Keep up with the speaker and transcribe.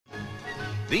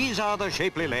These are the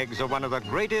shapely legs of one of the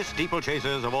greatest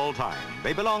steeplechasers of all time.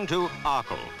 They belong to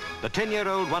Arkle, the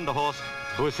 10-year-old wonder horse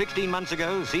who 16 months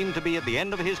ago seemed to be at the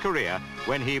end of his career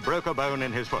when he broke a bone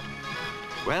in his foot.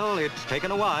 Well, it's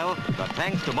taken a while, but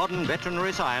thanks to modern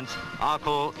veterinary science,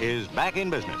 Arkle is back in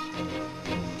business.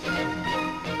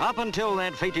 Up until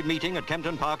that fated meeting at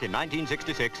Kempton Park in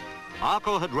 1966,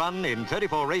 Arkle had run in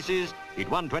 34 races, he'd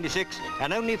won 26,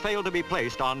 and only failed to be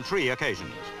placed on 3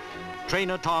 occasions.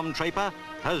 Trainer Tom Treaper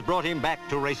has brought him back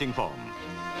to racing form.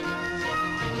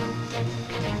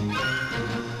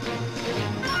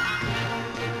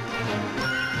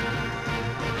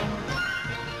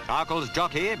 Arkle's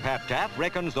jockey, Pat Tapp,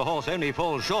 reckons the horse only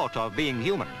falls short of being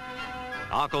human.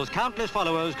 Arkle's countless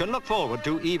followers can look forward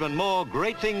to even more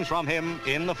great things from him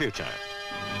in the future.